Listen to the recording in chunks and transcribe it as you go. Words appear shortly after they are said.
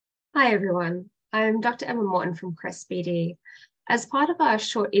Hi, everyone. I'm Dr. Emma Morton from Ph.D. As part of our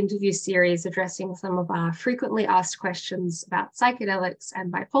short interview series addressing some of our frequently asked questions about psychedelics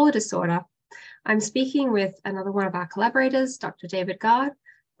and bipolar disorder, I'm speaking with another one of our collaborators, Dr. David Gard,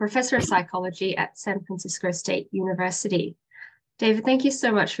 Professor of Psychology at San Francisco State University. David, thank you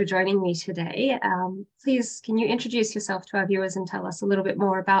so much for joining me today. Please, can you introduce yourself to our viewers and tell us a little bit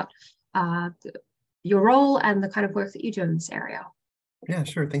more about your role and the kind of work that you do in this area? Yeah,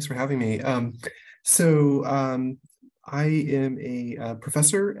 sure. Thanks for having me. I am a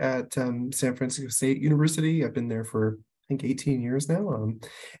professor at San Francisco State University. I've been there for, I think, 18 years now.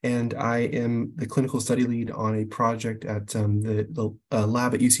 And I am the clinical study lead on a project at the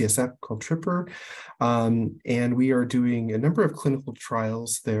lab at UCSF called TRIPPER. And we are doing a number of clinical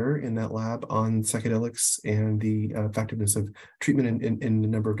trials there in that lab on psychedelics and the effectiveness of treatment in a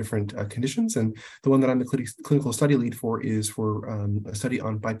number of different conditions. And the one that I'm the clinical study lead for is for a study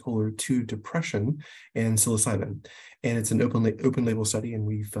on bipolar 2 depression and psilocybin. And it's an open label study, and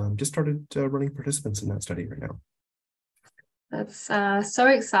we've just started running participants in that study right now. That's so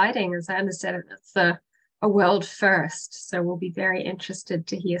exciting. As I understand it, it's a world first. So we'll be very interested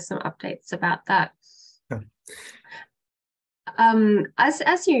to hear some updates about that. Yeah.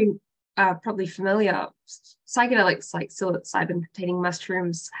 As you are probably familiar, psychedelics like psilocybin-containing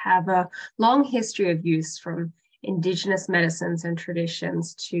mushrooms have a long history of use from indigenous medicines and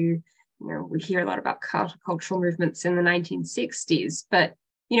traditions to, we hear a lot about countercultural movements in the 1960s, but,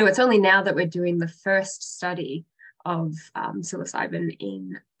 it's only now that we're doing the first study of psilocybin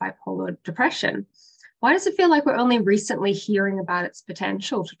in bipolar depression. Why does it feel like we're only recently hearing about its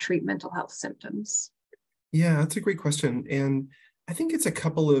potential to treat mental health symptoms? Yeah, that's a great question. And I think it's a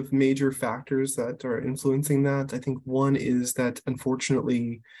couple of major factors that are influencing that. I think one is that,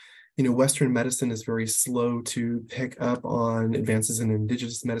 unfortunately, Western medicine is very slow to pick up on advances in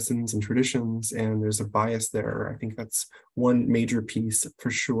indigenous medicines and traditions, and there's a bias there. I think that's one major piece for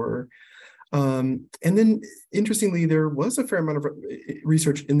sure. And then, interestingly, there was a fair amount of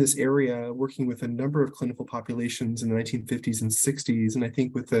research in this area working with a number of clinical populations in the 1950s and 60s. And I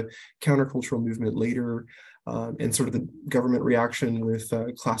think with the countercultural movement later and sort of the government reaction with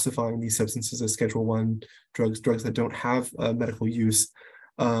classifying these substances as Schedule I drugs that don't have medical use,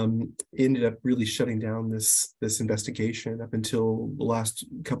 ended up really shutting down this investigation up until the last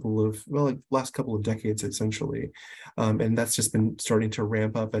couple of decades, essentially. And that's just been starting to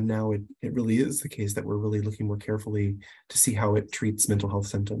ramp up. And now it really is the case that we're really looking more carefully to see how it treats mental health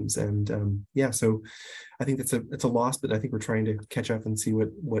symptoms. And so I think it's a loss, but I think we're trying to catch up and see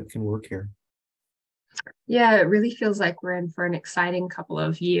what can work here. Yeah, it really feels like we're in for an exciting couple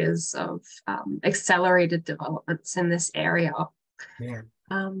of years of accelerated developments in this area. Yeah.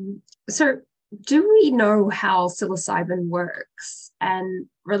 So do we know how psilocybin works, and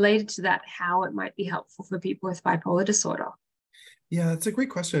related to that, how it might be helpful for people with bipolar disorder? Yeah, it's a great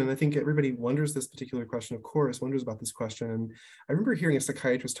question. And I think everybody wonders this particular question, of course, wonders about this question. And I remember hearing a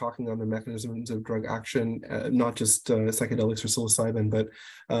psychiatrist talking on the mechanisms of drug action, not just psychedelics or psilocybin, but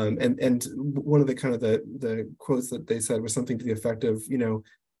and one of the kind of the quotes that they said was something to the effect of,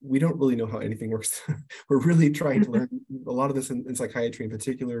 we don't really know how anything works. We're really trying to learn a lot of this in psychiatry in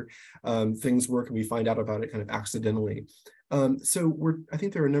particular. Things work and we find out about it kind of accidentally. I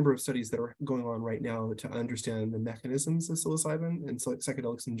think there are a number of studies that are going on right now to understand the mechanisms of psilocybin and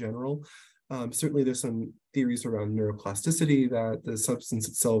psychedelics in general. Certainly there's some theories around neuroplasticity, that the substance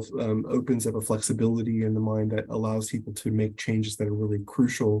itself opens up a flexibility in the mind that allows people to make changes that are really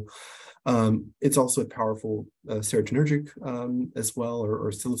crucial. It's also a powerful serotonergic as well, or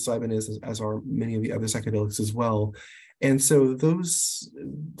psilocybin is, as are many of the other psychedelics as well. And so those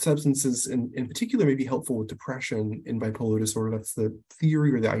substances in particular may be helpful with depression in bipolar disorder. That's the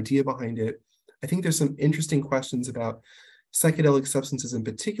theory or the idea behind it. I think there's some interesting questions about psychedelic substances in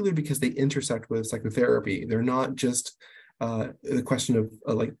particular because they intersect with psychotherapy. They're not just the question of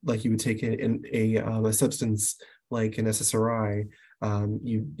like you would take in a substance like an SSRI.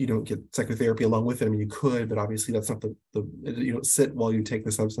 You don't get psychotherapy along with it. I mean, you could, but obviously that's not you don't sit while you take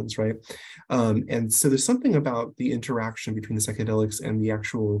the substance, right? And so there's something about the interaction between the psychedelics and the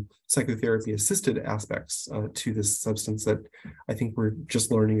actual psychotherapy assisted aspects to this substance that I think we're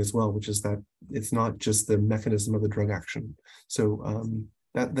just learning as well, which is that it's not just the mechanism of the drug action. So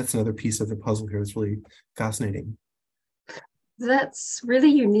that's another piece of the puzzle here that's really fascinating. That's really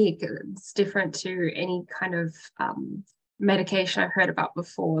unique. It's different to any kind of medication I've heard about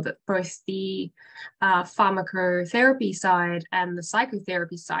before, that both the pharmacotherapy side and the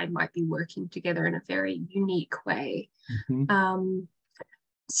psychotherapy side might be working together in a very unique way. Mm-hmm.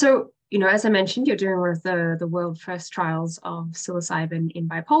 So as I mentioned, you're doing one of the world first trials of psilocybin in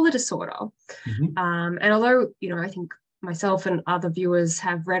bipolar disorder. Mhm. And although, I think myself and other viewers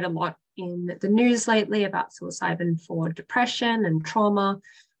have read a lot in the news lately about psilocybin for depression and trauma,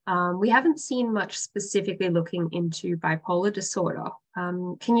 we haven't seen much specifically looking into bipolar disorder.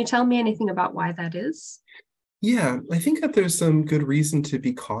 Can you tell me anything about why that is? Yeah, I think that there's some good reason to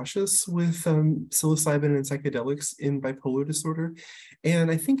be cautious with psilocybin and psychedelics in bipolar disorder. And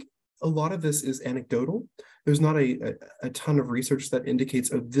I think a lot of this is anecdotal. There's not a ton of research that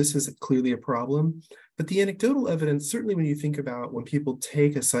indicates, oh, this is clearly a problem. But the anecdotal evidence, certainly when you think about when people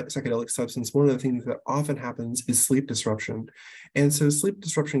take a psychedelic substance, one of the things that often happens is sleep disruption. And so sleep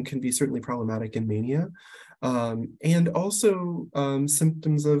disruption can be certainly problematic in mania. And also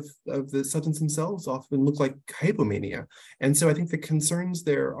symptoms of the substance themselves often look like hypomania. And so I think the concerns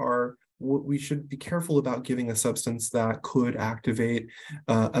there are we should be careful about giving a substance that could activate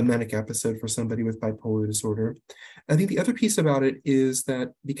a manic episode for somebody with bipolar disorder. I think the other piece about it is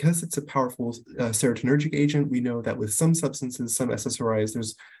that because it's a powerful serotonergic agent, we know that with some substances, some SSRIs,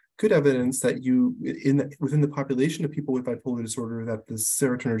 there's good evidence that within the population of people with bipolar disorder, that the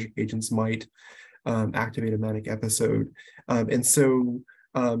serotonergic agents might activate a manic episode. And so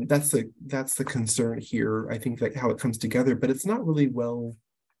that's the concern here. I think that how it comes together, but it's not really well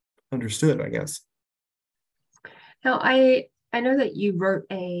understood, I guess. Now, I know that you wrote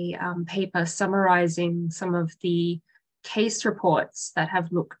a paper summarizing some of the case reports that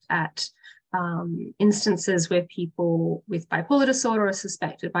have looked at instances where people with bipolar disorder or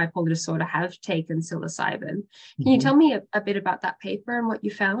suspected bipolar disorder have taken psilocybin. Can you tell me a bit about that paper and what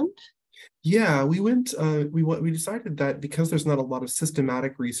you found? Yeah, we decided that because there's not a lot of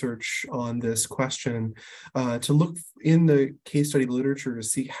systematic research on this question, to look in the case study literature to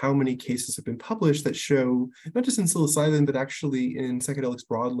see how many cases have been published that show, not just in psilocybin, but actually in psychedelics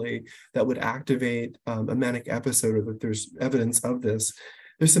broadly, that would activate a manic episode, or that there's evidence of this.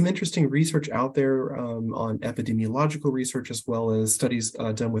 There's some interesting research out there on epidemiological research, as well as studies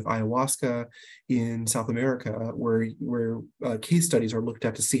done with ayahuasca in South America, where case studies are looked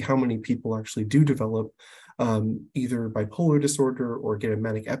at to see how many people actually do develop either bipolar disorder or get a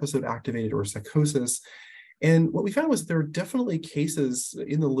manic episode activated or psychosis. And what we found was there are definitely cases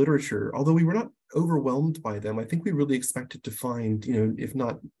in the literature, although we were not overwhelmed by them. I think we really expected to find, if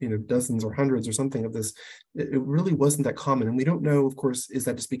not, dozens or hundreds or something of this. It really wasn't that common. And we don't know, of course, is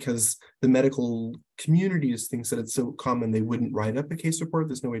that just because the medical community thinks that it's so common they wouldn't write up a case report?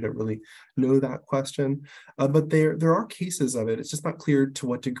 There's no way to really know that question. But there are cases of it. It's just not clear to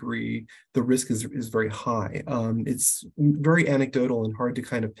what degree the risk is very high. It's very anecdotal and hard to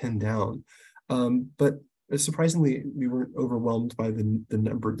kind of pin down. But surprisingly, we weren't overwhelmed by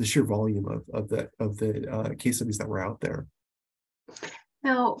the sheer volume of the case studies that were out there.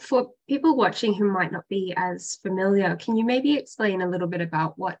 Now, for people watching who might not be as familiar, can you maybe explain a little bit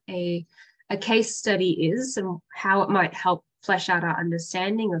about what a case study is and how it might help flesh out our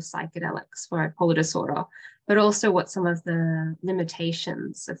understanding of psychedelics for bipolar disorder, but also what some of the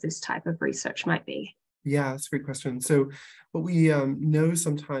limitations of this type of research might be? Yeah, that's a great question. So what we know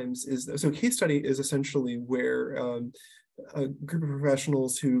sometimes is, so a case study is essentially where a group of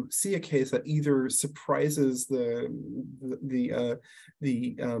professionals who see a case that either surprises the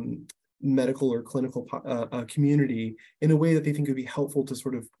medical or clinical community in a way that they think would be helpful to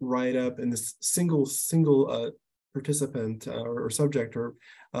sort of write up, in this single participant or subject or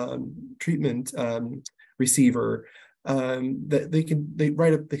treatment receiver, that they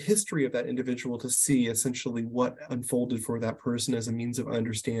write up the history of that individual to see essentially what unfolded for that person as a means of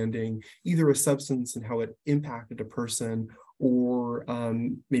understanding either a substance and how it impacted a person, or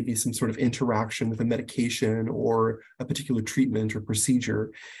maybe some sort of interaction with a medication or a particular treatment or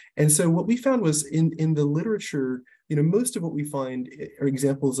procedure. And so what we found was in the literature, most of what we find are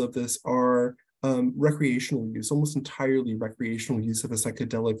examples of this are recreational use, almost entirely recreational use of a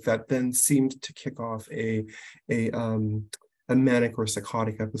psychedelic that then seemed to kick off a manic or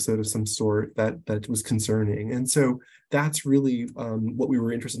psychotic episode of some sort that was concerning. And so that's really what we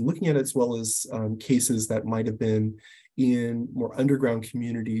were interested in looking at, as well as cases that might have been in more underground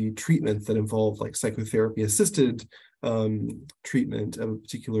community treatments that involve like psychotherapy-assisted treatment of a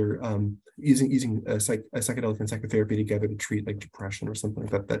particular using a psychedelic and psychotherapy together to treat like depression or something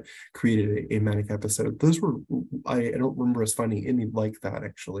like that created a manic episode. Those were, I don't remember us finding any like that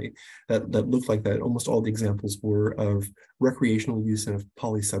actually that looked like that. Almost all the examples were of recreational use and of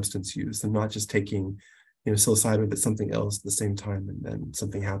polysubstance use, and not just taking psilocybin but something else at the same time and then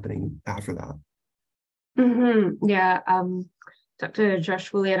something happening after that. Mm-hmm. Yeah. Dr.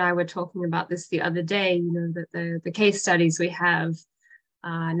 Josh Woolley and I were talking about this the other day, that the case studies we have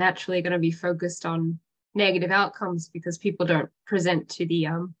naturally going to be focused on negative outcomes because people don't present to the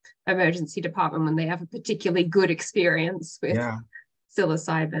emergency department when they have a particularly good experience with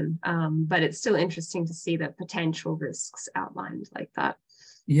psilocybin. But it's still interesting to see the potential risks outlined like that.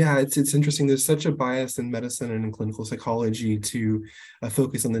 Yeah, it's interesting. There's such a bias in medicine and in clinical psychology to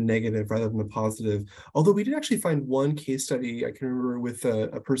focus on the negative rather than the positive. Although we did actually find one case study, I can remember, with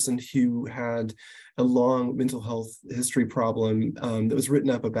a person who had a long mental health history problem that was written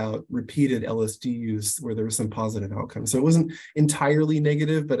up about repeated LSD use where there was some positive outcomes. So it wasn't entirely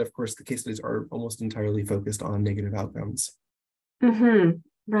negative, but of course the case studies are almost entirely focused on negative outcomes. Mm-hmm.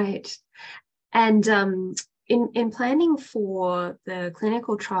 Right. And in planning for the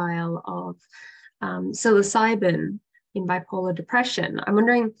clinical trial of psilocybin in bipolar depression, I'm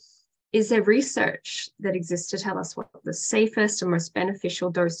wondering, is there research that exists to tell us what the safest and most beneficial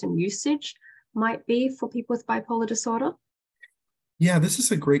dose and usage might be for people with bipolar disorder? Yeah, this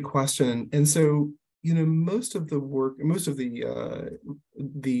is a great question. And so, most of the work, most of the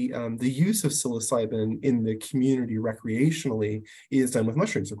use of psilocybin in the community recreationally is done with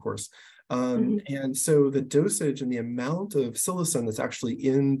mushrooms, of course. And so the dosage and the amount of psilocin that's actually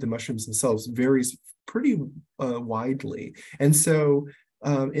in the mushrooms themselves varies pretty widely. And so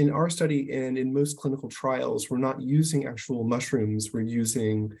in our study and in most clinical trials, we're not using actual mushrooms, we're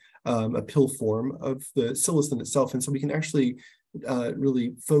using a pill form of the psilocin itself. And so we can actually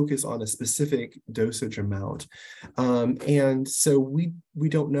really focus on a specific dosage amount. And so we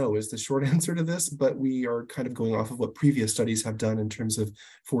don't know is the short answer to this, but we are kind of going off of what previous studies have done in terms of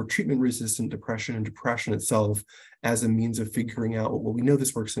for treatment-resistant depression and depression itself as a means of figuring out, well, we know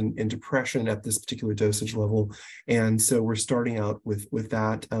this works in depression at this particular dosage level. And so we're starting out with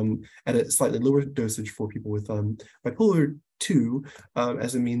that at a slightly lower dosage for people with bipolar 2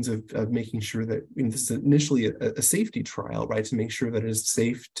 as a means of making sure that this is initially a safety trial, right? To make sure that it is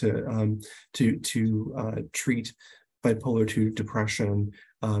safe to treat bipolar 2 depression,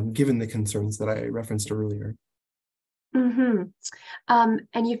 given the concerns that I referenced earlier. Mm-hmm.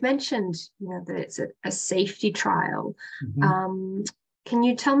 And you've mentioned, that it's a safety trial. Mm-hmm. Can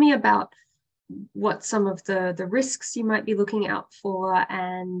you tell me about what some of the risks you might be looking out for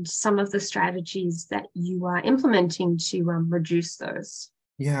and some of the strategies that you are implementing to reduce those?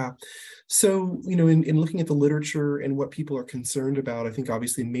 Yeah. So, in looking at the literature and what people are concerned about, I think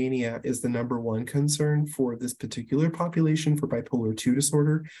obviously mania is the #1 concern for this particular population for bipolar 2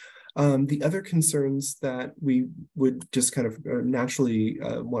 disorder. The other concerns that we would just kind of naturally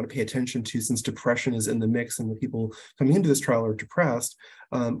want to pay attention to, since depression is in the mix and the people coming into this trial are depressed,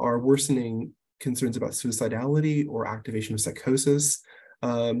 are worsening concerns about suicidality or activation of psychosis.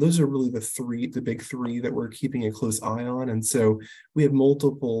 Those are really the big three that we're keeping a close eye on. And so we have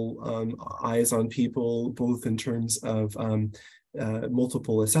multiple eyes on people, both in terms of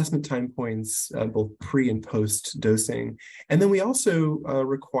multiple assessment time points, both pre and post dosing. And then we also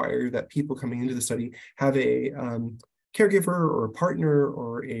require that people coming into the study have a caregiver or a partner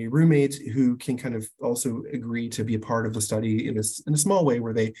or a roommate who can kind of also agree to be a part of the study in a small way,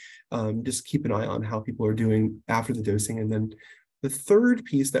 where they just keep an eye on how people are doing after the dosing. And then the third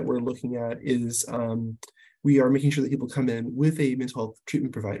piece that we're looking at is we are making sure that people come in with a mental health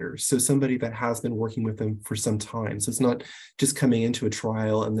treatment provider. So somebody that has been working with them for some time. So it's not just coming into a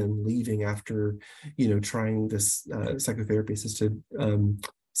trial and then leaving after, trying this psychotherapy-assisted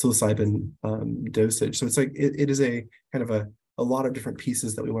psilocybin dosage. So it's like, it is a kind of a lot of different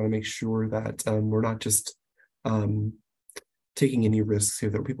pieces that we want to make sure that we're not just taking any risks here,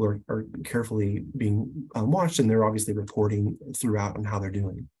 that people are carefully being watched, and they're obviously reporting throughout on how they're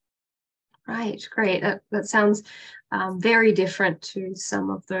doing. Right, great. That sounds very different to some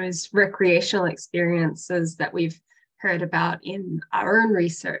of those recreational experiences that we've heard about in our own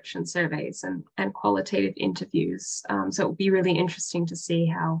research and surveys and qualitative interviews. So it will be really interesting to see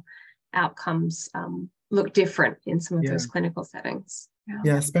how outcomes look different in some of those clinical settings.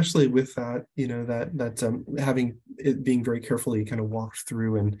 Yeah, especially with that, that having it being very carefully kind of walked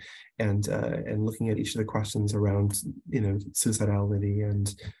through and looking at each of the questions around, suicidality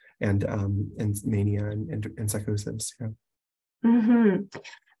and mania and psychosis. Yeah. Mm-hmm.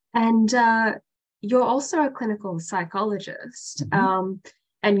 And you're also a clinical psychologist. Mm-hmm.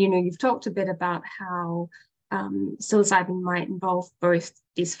 And you've talked a bit about how psilocybin might involve both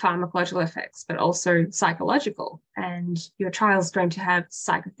these pharmacological effects, but also psychological. And your trial is going to have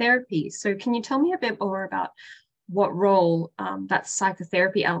psychotherapy. So can you tell me a bit more about what role that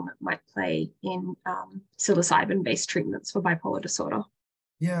psychotherapy element might play in psilocybin-based treatments for bipolar disorder?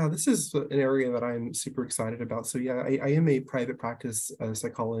 Yeah, this is an area that I'm super excited about. So yeah, I am a private practice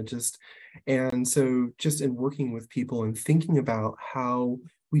psychologist. And so just in working with people and thinking about how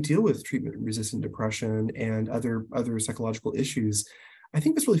we deal with treatment-resistant depression and other psychological issues, I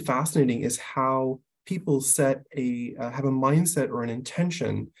think what's really fascinating is how people have a mindset or an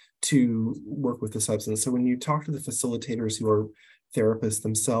intention to work with the substance. So when you talk to the facilitators who are therapists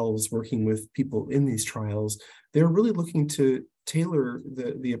themselves working with people in these trials, they're really looking to tailor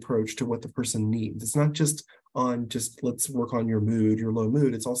the approach to what the person needs. It's not just let's work on your mood, your low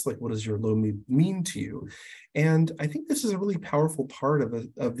mood. It's also like, what does your low mood mean to you? And I think this is a really powerful part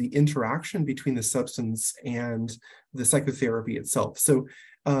of the interaction between the substance and the psychotherapy itself. So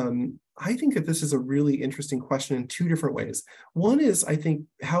I think that this is a really interesting question in two different ways. One is, I think,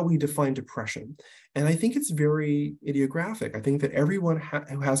 how we define depression. And I think it's very idiographic. I think that everyone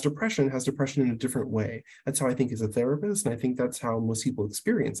who has depression in a different way. That's how I think as a therapist, and I think that's how most people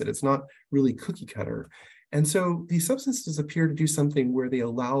experience it. It's not really cookie cutter. And so these substances appear to do something where they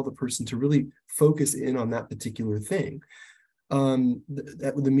allow the person to really focus in on that particular thing.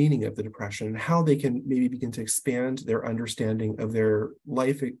 The meaning of the depression, and how they can maybe begin to expand their understanding of their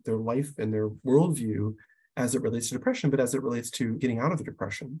life and their worldview as it relates to depression, but as it relates to getting out of the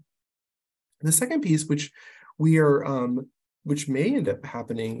depression. The second piece, which may end up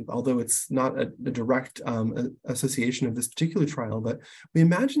happening, although it's not a direct association of this particular trial, but we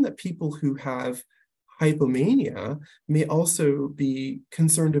imagine that people who have hypomania may also be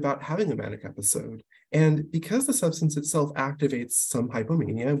concerned about having a manic episode. And because the substance itself activates some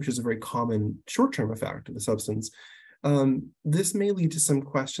hypomania, which is a very common short-term effect of the substance, this may lead to some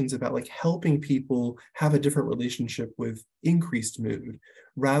questions about like helping people have a different relationship with increased mood,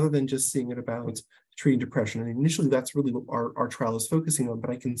 rather than just seeing it about treating depression. And initially, that's really what our trial is focusing on, but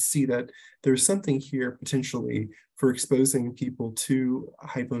I can see that there's something here potentially for exposing people to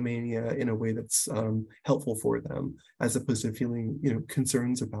hypomania in a way that's helpful for them, as opposed to feeling,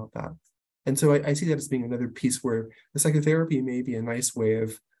 concerns about that. And so I see that as being another piece where the psychotherapy may be a nice way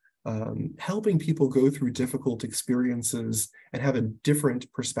of helping people go through difficult experiences and have a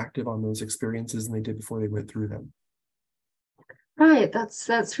different perspective on those experiences than they did before they went through them. Right,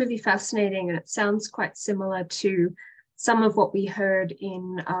 that's really fascinating, and it sounds quite similar to some of what we heard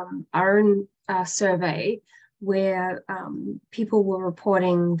in our own survey, where people were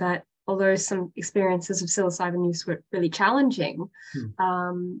reporting that although some experiences of psilocybin use were really challenging,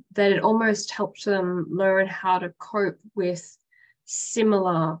 that it almost helped them learn how to cope with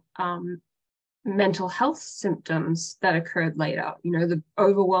similar mental health symptoms that occurred later. The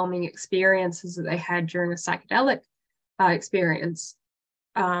overwhelming experiences that they had during a psychedelic experience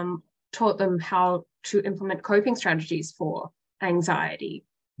taught them how to implement coping strategies for anxiety,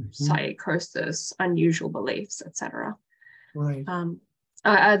 psychosis, unusual beliefs, etc. Right.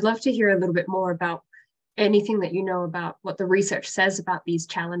 I'd love to hear a little bit more about anything that you know about what the research says about these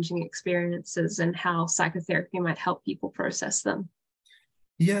challenging experiences and how psychotherapy might help people process them.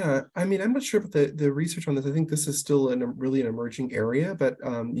 Yeah, I mean, I'm not sure about the research on this. I think this is still really an emerging area, but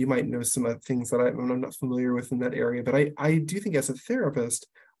you might know some of the things that I'm not familiar with in that area. But I do think as a therapist,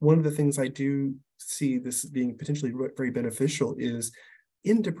 one of the things I do see this being potentially very beneficial is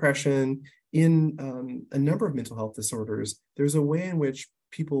in depression, in a number of mental health disorders, there's a way in which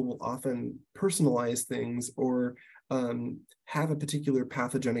people will often personalize things or have a particular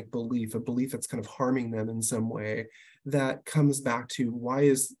pathogenic belief, a belief that's kind of harming them in some way, that comes back to why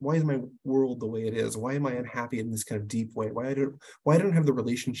is my world the way it is? Why am I unhappy in this kind of deep way? Why don't I have the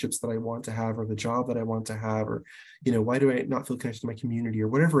relationships that I want to have, or the job that I want to have, or why do I not feel connected to my community, or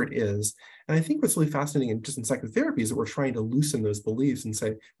whatever it is? And I think what's really fascinating in psychotherapy is that we're trying to loosen those beliefs and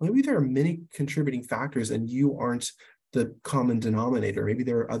say, well, maybe there are many contributing factors and you aren't the common denominator. Maybe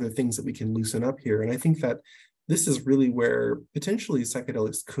there are other things that we can loosen up here. And I think that this is really where potentially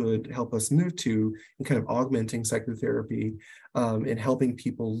psychedelics could help us move to, in kind of augmenting psychotherapy and helping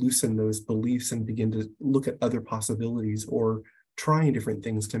people loosen those beliefs and begin to look at other possibilities or trying different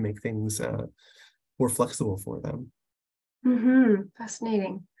things to make things more flexible for them.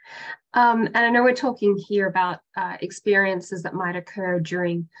 Fascinating. And I know we're talking here about experiences that might occur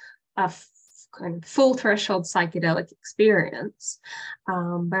during a kind of full threshold psychedelic experience.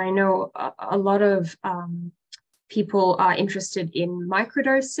 But I know a lot of people are interested in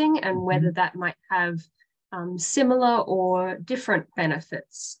microdosing and whether that might have similar or different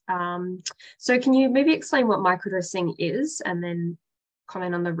benefits. So can you maybe explain what microdosing is and then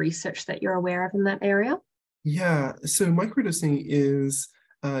comment on the research that you're aware of in that area? Yeah, so microdosing is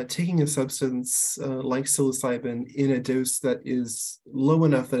taking a substance like psilocybin in a dose that is low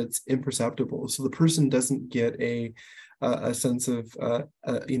enough that it's imperceptible. So the person doesn't get a a sense of,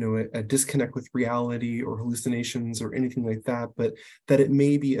 a disconnect with reality or hallucinations or anything like that, but that it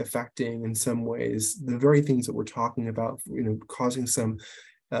may be affecting in some ways the very things that we're talking about, causing some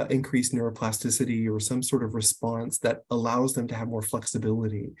increased neuroplasticity or some sort of response that allows them to have more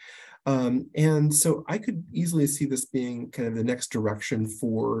flexibility. And so I could easily see this being kind of the next direction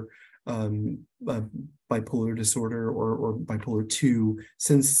for bipolar disorder or bipolar 2,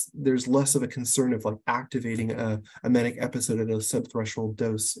 since there's less of a concern of like activating a manic episode at a subthreshold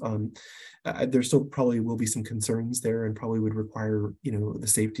dose. There still probably will be some concerns there and probably would require, the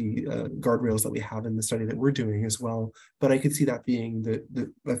safety guardrails that we have in the study that we're doing as well. But I could see that being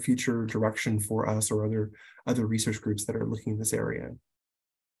a future direction for us or other research groups that are looking in this area.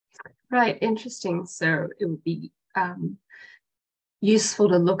 Right, interesting. So it would be useful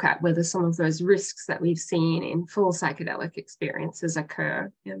to look at whether some of those risks that we've seen in full psychedelic experiences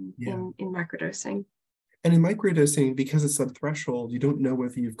occur in microdosing. And in microdosing, because it's subthreshold, you don't know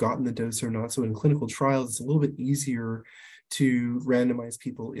whether you've gotten the dose or not. So in clinical trials, it's a little bit easier to randomize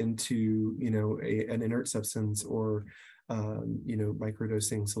people into, an inert substance or,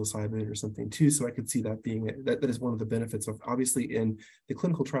 microdosing psilocybin or something too. So I could see that being, that is one of the benefits of, obviously, in the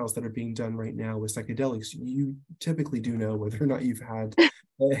clinical trials that are being done right now with psychedelics, you typically do know whether or not you've had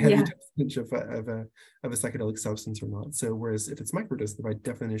a heavy dosage of a psychedelic substance or not. So whereas if it's microdosing, by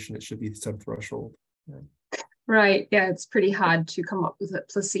definition, it should be subthreshold. Yeah. Right. Yeah, it's pretty hard to come up with a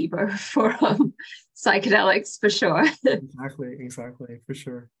placebo for psychedelics, for sure. Exactly, for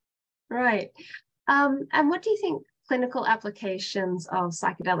sure. Right. And what do you think clinical applications of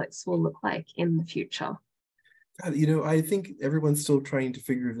psychedelics will look like in the future? I think everyone's still trying to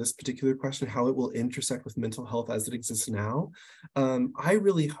figure this particular question, how it will intersect with mental health as it exists now. I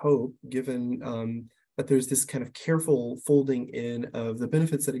really hope, given that there's this kind of careful folding in of the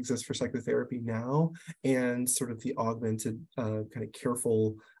benefits that exist for psychotherapy now and sort of the augmented kind of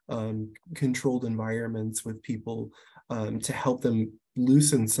careful controlled environments with people to help them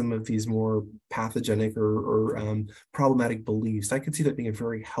loosen some of these more pathogenic or problematic beliefs. I could see that being a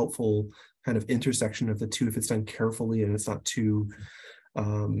very helpful kind of intersection of the two if it's done carefully and it's not too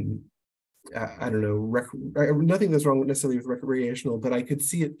I don't know, nothing that's wrong necessarily with recreational, but I could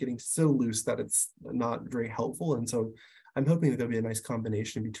see it getting so loose that it's not very helpful. And so I'm hoping that there'll be a nice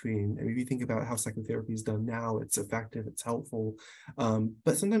combination between, and if you think about how psychotherapy is done now, it's effective, it's helpful,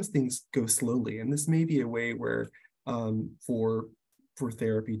 but sometimes things go slowly. And this may be a way where for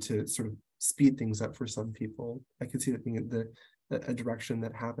therapy to sort of speed things up for some people. I could see that being a direction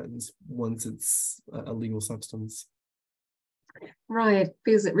that happens once it's a legal substance. Right,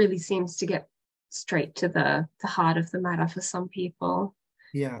 because it really seems to get straight to the heart of the matter for some people.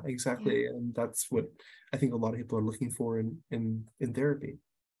 Yeah, exactly. Yeah. And that's what I think a lot of people are looking for in therapy.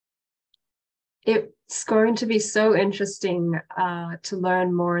 It's going to be so interesting to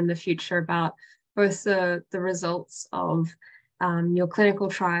learn more in the future about both the results of your clinical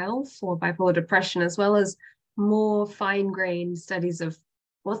trial for bipolar depression, as well as more fine-grained studies of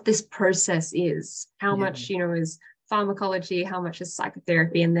what this process is, how much, is pharmacology, how much is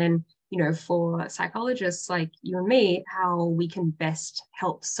psychotherapy, and then, for psychologists like you and me, how we can best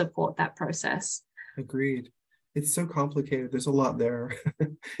help support that process. Agreed. It's so complicated. There's a lot there.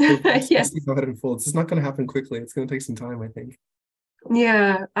 Yes. See how it unfolds. It's not going to happen quickly. It's going to take some time, I think.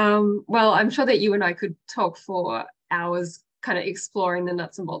 Yeah. Well, I'm sure that you and I could talk for hours kind of exploring the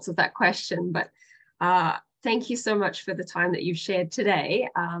nuts and bolts of that question, but thank you so much for the time that you've shared today.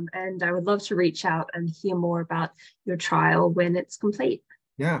 And I would love to reach out and hear more about your trial when it's complete.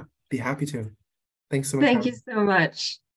 Yeah, be happy to. Thanks so much. Thank you so much.